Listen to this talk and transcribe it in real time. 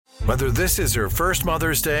Whether this is her first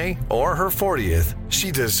Mother's Day or her 40th, she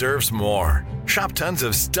deserves more. Shop tons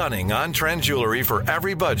of stunning on-trend jewelry for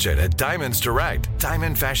every budget at Diamonds Direct.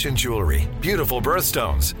 Diamond fashion jewelry, beautiful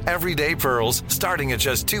birthstones, everyday pearls starting at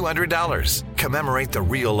just $200. Commemorate the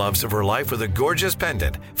real loves of her life with a gorgeous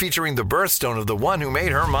pendant featuring the birthstone of the one who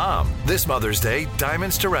made her mom. This Mother's Day,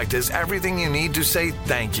 Diamonds Direct is everything you need to say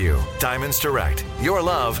thank you. Diamonds Direct, your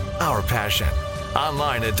love, our passion.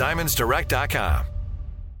 Online at diamondsdirect.com.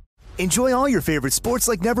 Enjoy all your favorite sports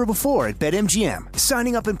like never before at BetMGM.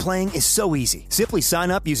 Signing up and playing is so easy. Simply sign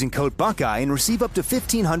up using code Buckeye and receive up to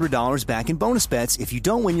 $1,500 back in bonus bets if you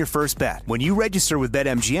don't win your first bet. When you register with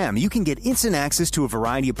BetMGM, you can get instant access to a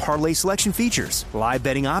variety of parlay selection features, live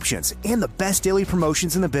betting options, and the best daily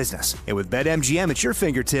promotions in the business. And with BetMGM at your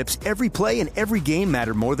fingertips, every play and every game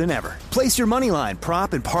matter more than ever. Place your moneyline,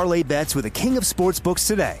 prop, and parlay bets with the king of sportsbooks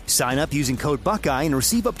today. Sign up using code Buckeye and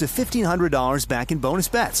receive up to $1,500 back in bonus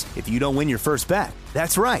bets if you don't win your first bet.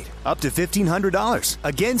 That's right, up to $1,500.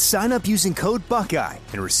 Again, sign up using code Buckeye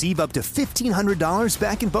and receive up to $1,500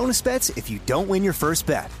 back in bonus bets if you don't win your first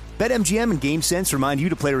bet. BetMGM and GameSense remind you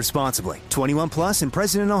to play responsibly. 21 plus and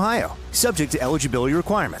present in Ohio. Subject to eligibility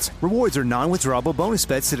requirements. Rewards are non-withdrawable bonus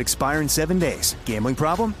bets that expire in 7 days. Gambling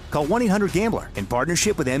problem? Call 1-800-GAMBLER in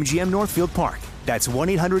partnership with MGM Northfield Park. That's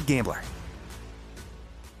 1-800-GAMBLER.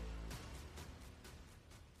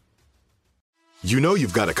 You know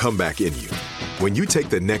you've got a comeback in you. When you take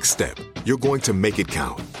the next step, you're going to make it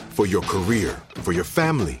count. For your career, for your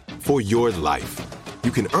family, for your life. You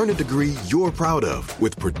can earn a degree you're proud of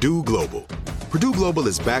with Purdue Global. Purdue Global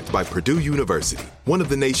is backed by Purdue University, one of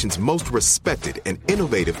the nation's most respected and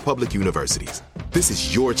innovative public universities. This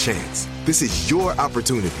is your chance. This is your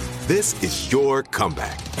opportunity. This is your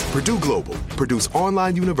comeback. Purdue Global, Purdue's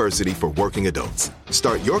online university for working adults.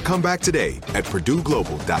 Start your comeback today at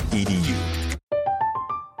purdueglobal.edu.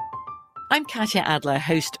 I'm Katya Adler,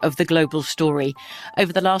 host of The Global Story.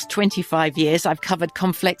 Over the last 25 years, I've covered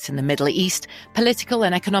conflicts in the Middle East, political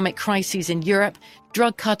and economic crises in Europe,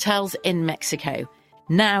 drug cartels in Mexico.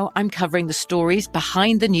 Now I'm covering the stories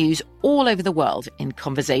behind the news all over the world in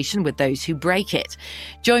conversation with those who break it.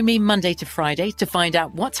 Join me Monday to Friday to find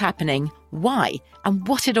out what's happening, why, and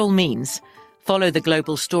what it all means. Follow The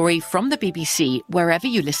Global Story from the BBC wherever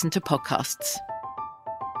you listen to podcasts.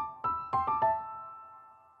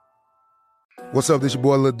 What's up, this your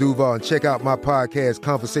boy Lil Duval, and check out my podcast,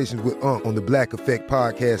 Conversations with Unc, on the Black Effect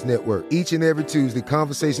Podcast Network. Each and every Tuesday,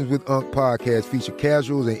 Conversations with Unc podcast feature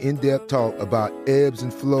casual and in-depth talk about ebbs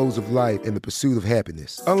and flows of life and the pursuit of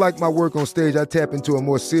happiness. Unlike my work on stage, I tap into a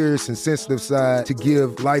more serious and sensitive side to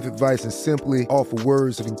give life advice and simply offer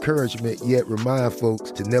words of encouragement, yet remind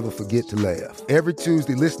folks to never forget to laugh. Every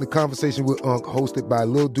Tuesday, listen to Conversation with Unc, hosted by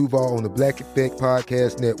Lil Duval on the Black Effect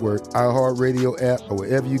Podcast Network, iHeartRadio app, or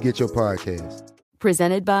wherever you get your podcasts.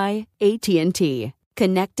 Presented by AT&T.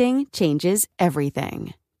 Connecting changes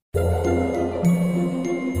everything.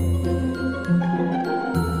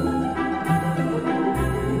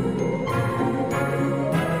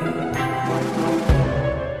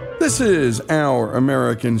 This is Our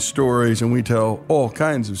American Stories, and we tell all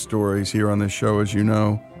kinds of stories here on this show, as you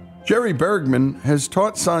know. Jerry Bergman has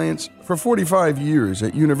taught science for 45 years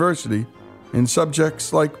at university in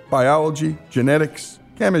subjects like biology, genetics,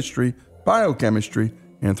 chemistry, biochemistry,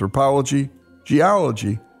 anthropology,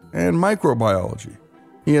 geology, and microbiology.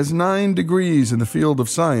 He has 9 degrees in the field of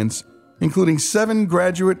science, including 7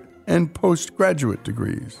 graduate and postgraduate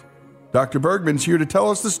degrees. Dr. Bergman's here to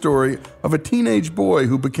tell us the story of a teenage boy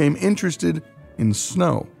who became interested in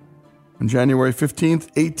snow. On January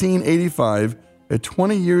 15th, 1885, at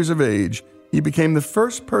 20 years of age, he became the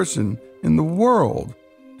first person in the world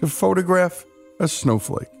to photograph a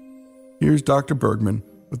snowflake. Here's Dr. Bergman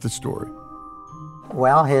with the story.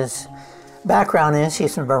 Well, his background is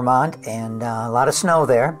he's from Vermont, and a lot of snow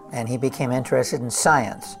there, and he became interested in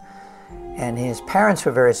science. And his parents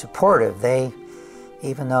were very supportive.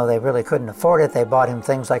 Even though they really couldn't afford it, they bought him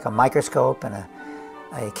things like a microscope and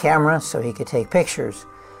a camera so he could take pictures.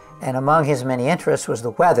 And among his many interests was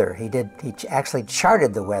the weather. He actually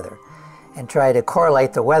charted the weather and tried to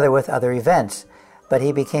correlate the weather with other events. But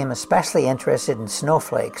he became especially interested in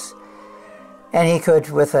snowflakes. And he could,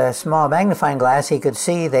 with a small magnifying glass, he could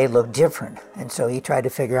see they looked different. And so he tried to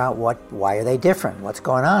figure out why are they different? What's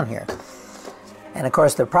going on here? And of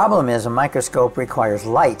course the problem is a microscope requires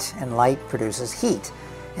light, and light produces heat.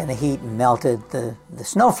 And the heat melted the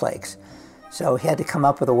snowflakes. So he had to come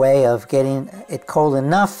up with a way of getting it cold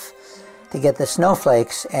enough to get the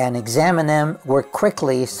snowflakes and examine them, work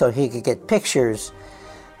quickly so he could get pictures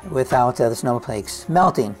without the snowflakes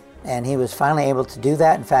melting. And he was finally able to do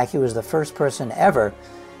that. In fact, he was the first person ever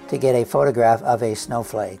to get a photograph of a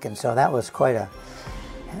snowflake. And so that was quite a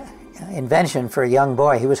invention for a young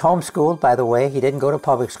boy. He was homeschooled, by the way. He didn't go to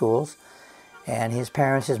public schools. And his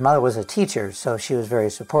mother was a teacher, so she was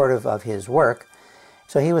very supportive of his work.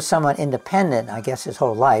 So he was somewhat independent, I guess, his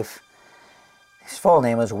whole life. His full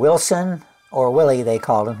name was Wilson, or Willie, they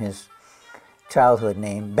called him, his childhood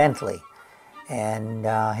name, Bentley. And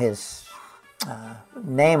his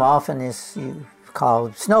name often is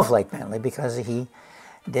called Snowflake Bentley because he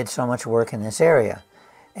did so much work in this area.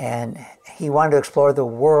 And he wanted to explore the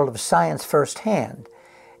world of science firsthand.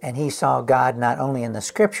 And he saw God not only in the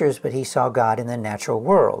scriptures, but he saw God in the natural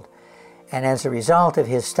world. And as a result of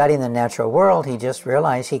his studying the natural world, he just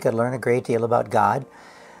realized he could learn a great deal about God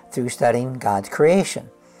through studying God's creation.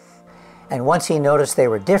 And once he noticed they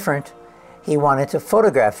were different, he wanted to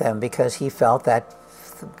photograph them because he felt that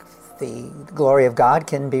the glory of God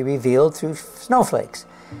can be revealed through snowflakes.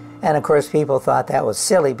 And of course people thought that was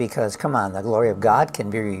silly because, come on, the glory of God can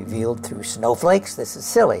be revealed through snowflakes? This is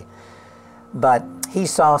silly. But he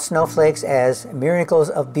saw snowflakes as miracles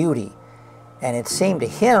of beauty. And it seemed to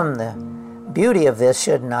him the beauty of this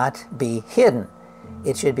should not be hidden.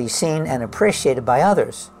 It should be seen and appreciated by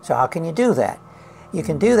others. So how can you do that? You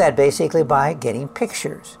can do that basically by getting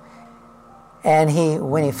pictures. And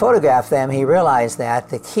when he photographed them, he realized that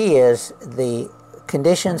the key is the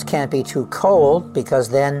conditions can't be too cold because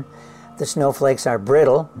then the snowflakes are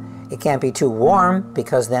brittle. It can't be too warm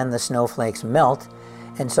because then the snowflakes melt.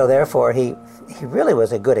 And so therefore he really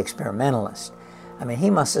was a good experimentalist. I mean,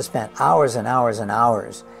 he must have spent hours and hours and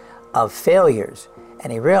hours of failures.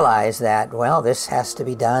 And he realized that, well, this has to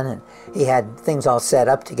be done. And he had things all set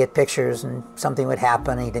up to get pictures, and something would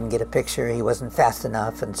happen. He didn't get a picture. He wasn't fast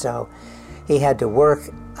enough. And so he had to work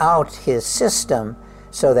out his system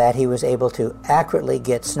so that he was able to accurately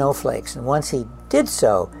get snowflakes. And once he did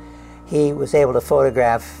so, he was able to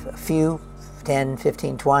photograph a few, 10,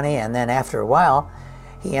 15, 20, and then after a while,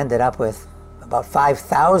 he ended up with about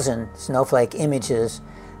 5,000 snowflake images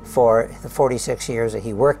for the 46 years that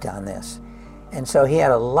he worked on this. And so he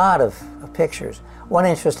had a lot of pictures. One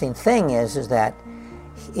interesting thing is that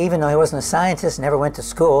even though he wasn't a scientist, never went to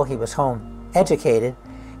school, he was home educated,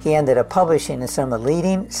 he ended up publishing in some of the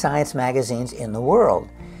leading science magazines in the world.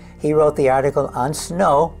 He wrote the article on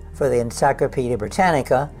snow for the Encyclopedia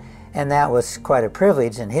Britannica, and that was quite a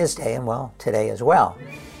privilege in his day, and well, today as well.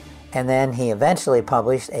 And then he eventually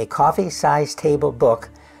published a coffee-sized table book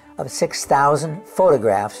of 6,000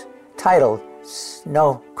 photographs titled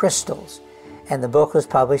Snow Crystals. And the book was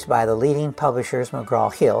published by the leading publishers,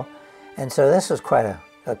 McGraw-Hill. And so this was quite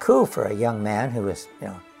a coup for a young man who was,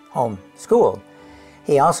 home-schooled.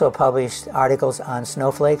 He also published articles on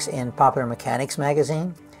snowflakes in Popular Mechanics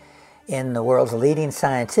magazine, in the world's leading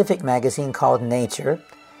scientific magazine called Nature,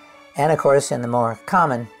 and of course in the more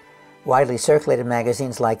common, widely circulated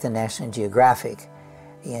magazines like the National Geographic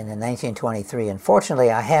in 1923. Unfortunately,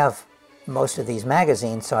 I have most of these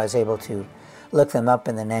magazines, so I was able to look them up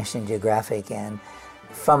in the National Geographic, and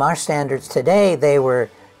from our standards today, they were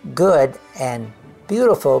good and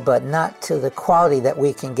beautiful, but not to the quality that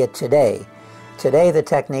we can get today. Today, the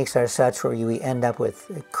techniques are such where we end up with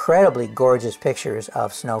incredibly gorgeous pictures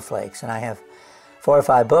of snowflakes, and I have 4 or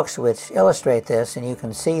 5 books which illustrate this, and you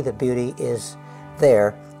can see the beauty is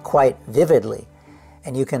there quite vividly,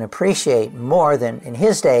 and you can appreciate more than in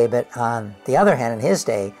his day. But on the other hand, in his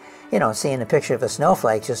day, seeing a picture of a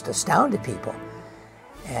snowflake just astounded people,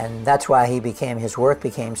 and that's why his work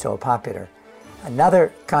became so popular.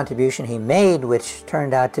 Another contribution he made, which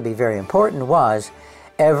turned out to be very important, was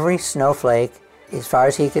every snowflake, as far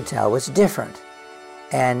as he could tell, was different,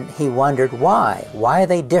 and he wondered why are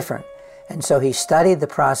they different. And so he studied the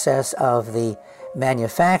process of the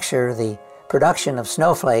manufacture, the production of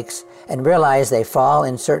snowflakes, and realized they fall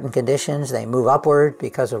in certain conditions. They move upward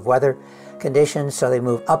because of weather conditions, so they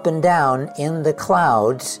move up and down in the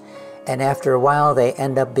clouds, and after a while they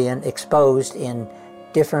end up being exposed in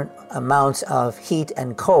different amounts of heat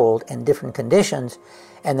and cold and different conditions,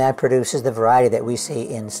 and that produces the variety that we see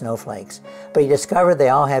in snowflakes. But he discovered they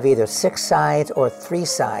all have either 6 sides or 3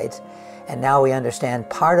 sides, and now we understand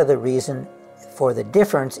part of the reason for the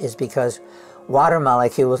difference is because water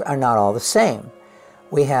molecules are not all the same.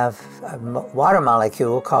 We have a water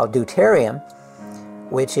molecule called deuterium,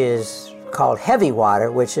 which is called heavy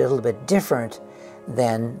water, which is a little bit different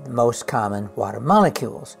than most common water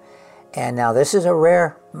molecules. And now this is a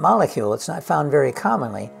rare molecule. It's not found very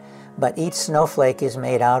commonly, but each snowflake is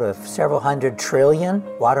made out of several 100 trillion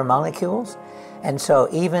water molecules. And so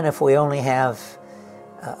even if we only have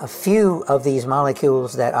a few of these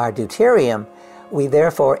molecules that are deuterium, we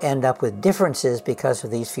therefore end up with differences because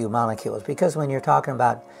of these few molecules. Because when you're talking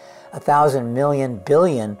about 1,000 million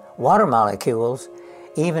billion water molecules,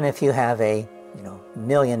 even if you have a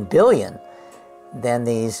million billion, then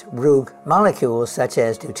these rogue molecules such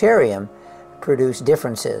as deuterium produce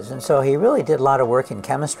differences. And so he really did a lot of work in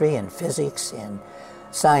chemistry and physics and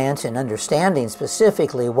science and understanding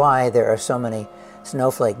specifically why there are so many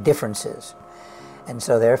snowflake differences. And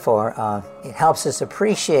so therefore it helps us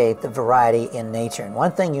appreciate the variety in nature. And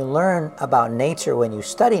one thing you learn about nature when you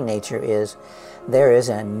study nature is there is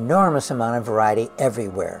an enormous amount of variety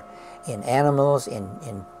everywhere. In animals,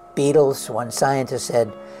 in beetles. One scientist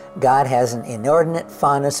said God has an inordinate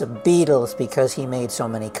fondness of beetles because he made so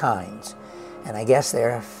many kinds. And I guess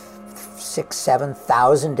there are 6,000,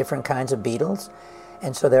 7,000 different kinds of beetles.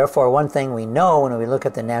 And so therefore one thing we know when we look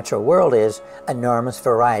at the natural world is enormous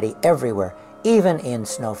variety everywhere, even in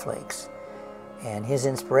snowflakes. And his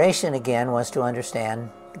inspiration again was to understand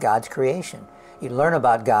God's creation. You learn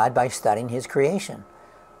about God by studying his creation,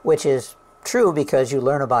 which is true because you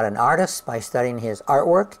learn about an artist by studying his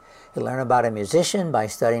artwork. You learn about a musician by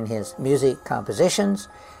studying his music compositions.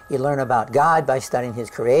 You learn about God by studying his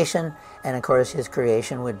creation. And of course his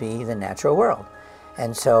creation would be the natural world.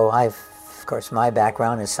 And so of course my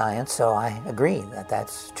background is science, so I agree that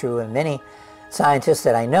that's true. And many scientists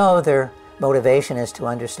that I know, their motivation is to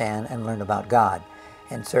understand and learn about God.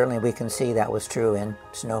 And certainly we can see that was true in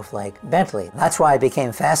Snowflake Bentley. That's why I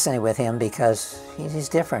became fascinated with him, because he's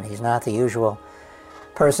different. He's not the usual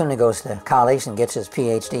person who goes to college and gets his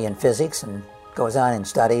PhD in physics and goes on and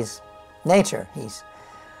studies nature. He's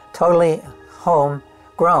totally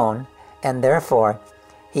homegrown, and therefore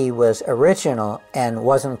he was original and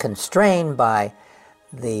wasn't constrained by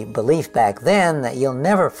the belief back then that you'll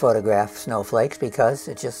never photograph snowflakes because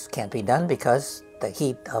it just can't be done because the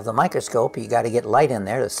heat of the microscope, you got to get light in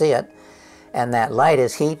there to see it, and that light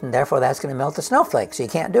is heat, and therefore that's going to melt the snowflake, so you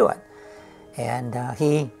can't do it. And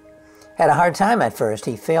he had a hard time at first.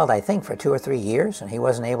 He failed, I think, for 2 or 3 years, and he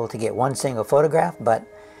wasn't able to get one single photograph, but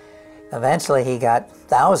eventually he got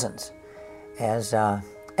thousands. As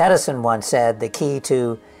Edison once said, the key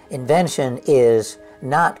to invention is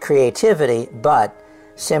not creativity, but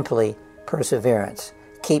simply perseverance.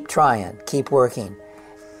 Keep trying, keep working.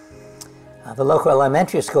 The local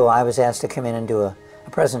elementary school, I was asked to come in and do a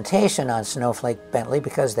presentation on Snowflake Bentley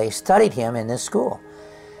because they studied him in this school.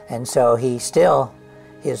 And so his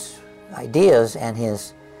ideas and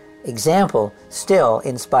his example still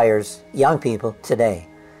inspires young people today.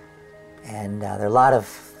 And there are a lot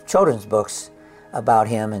of children's books about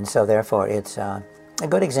him, and so therefore it's a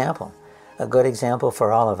good example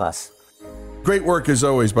for all of us. Great work as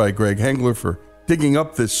always by Greg Hengler for digging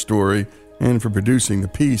up this story and for producing the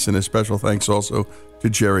piece, and a special thanks also to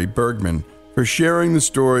Jerry Bergman for sharing the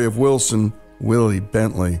story of Wilson Willie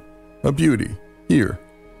Bentley, a beauty, here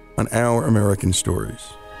on Our American Stories.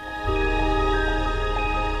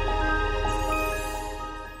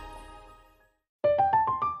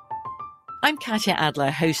 I'm Katya Adler,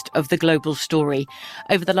 host of The Global Story.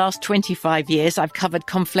 Over the last 25 years, I've covered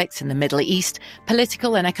conflicts in the Middle East,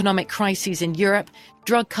 political and economic crises in Europe,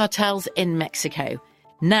 drug cartels in Mexico.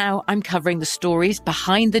 Now I'm covering the stories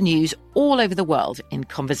behind the news all over the world in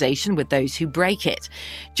conversation with those who break it.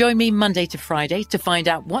 Join me Monday to Friday to find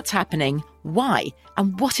out what's happening, why,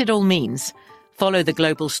 and what it all means. Follow The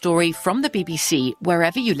Global Story from the BBC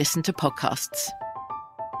wherever you listen to podcasts.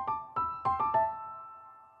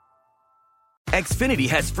 Xfinity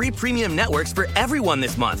has free premium networks for everyone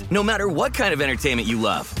this month, no matter what kind of entertainment you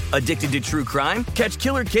love. Addicted to true crime? Catch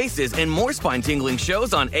killer cases and more spine-tingling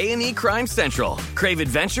shows on A&E Crime Central. Crave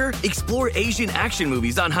adventure? Explore Asian action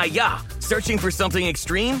movies on Hi-YAH. Searching for something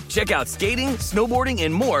extreme? Check out skating, snowboarding,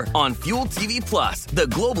 and more on Fuel TV Plus, the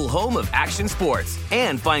global home of action sports.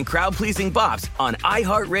 And find crowd-pleasing bops on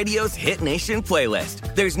iHeartRadio's Hit Nation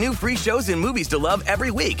playlist. There's new free shows and movies to love every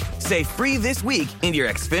week. Say free this week in your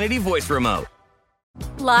Xfinity voice remote.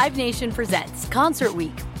 Live Nation presents Concert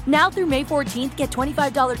Week. Now through May 14th, get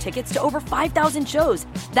 $25 tickets to over 5,000 shows.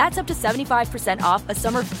 That's up to 75% off a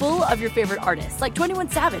summer full of your favorite artists like 21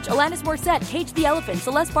 Savage, Alanis Morissette, Cage the Elephant,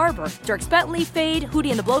 Celeste Barber, Dierks Bentley, Fade,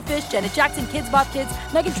 Hootie and the Blowfish, Janet Jackson, Kids Bop Kids,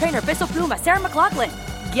 Meghan Trainor, Bissell Pluma, Sarah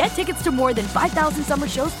McLachlan. Get tickets to more than 5,000 summer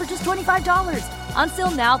shows for just $25.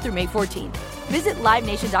 Until now through May 14th. Visit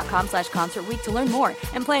LiveNation.com/Concert Week to learn more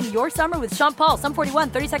and plan your summer with Sean Paul, Sum 41,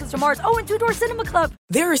 30 Seconds to Mars, and Two Door Cinema Club.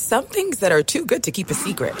 There are some things that are too good to keep a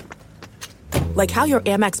secret. Like how your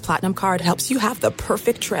Amex Platinum card helps you have the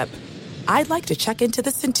perfect trip. I'd like to check into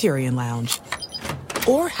the Centurion Lounge.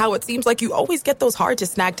 Or how it seems like you always get those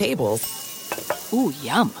hard-to-snag tables. Ooh,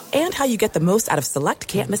 yum. And how you get the most out of select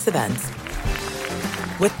can't-miss events.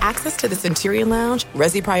 With access to the Centurion Lounge,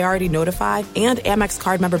 Resi Priority Notified, and Amex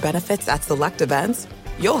card member benefits at select events,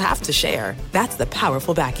 you'll have to share. That's the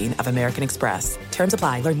powerful backing of American Express. Terms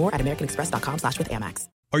apply. Learn more at americanexpress.com/withAmex.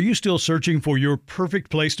 Are you still searching for your perfect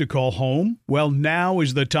place to call home? Well, now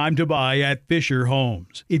is the time to buy at Fisher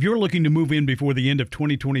Homes. If you're looking to move in before the end of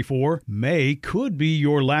 2024, May could be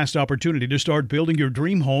your last opportunity to start building your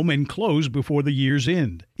dream home and close before the year's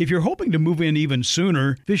end. If you're hoping to move in even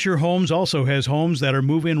sooner, Fisher Homes also has homes that are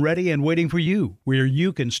move-in ready and waiting for you, where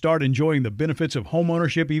you can start enjoying the benefits of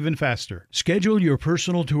homeownership even faster. Schedule your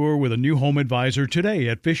personal tour with a new home advisor today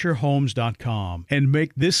at FisherHomes.com and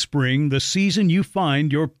make this spring the season you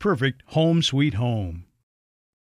find your perfect home sweet home.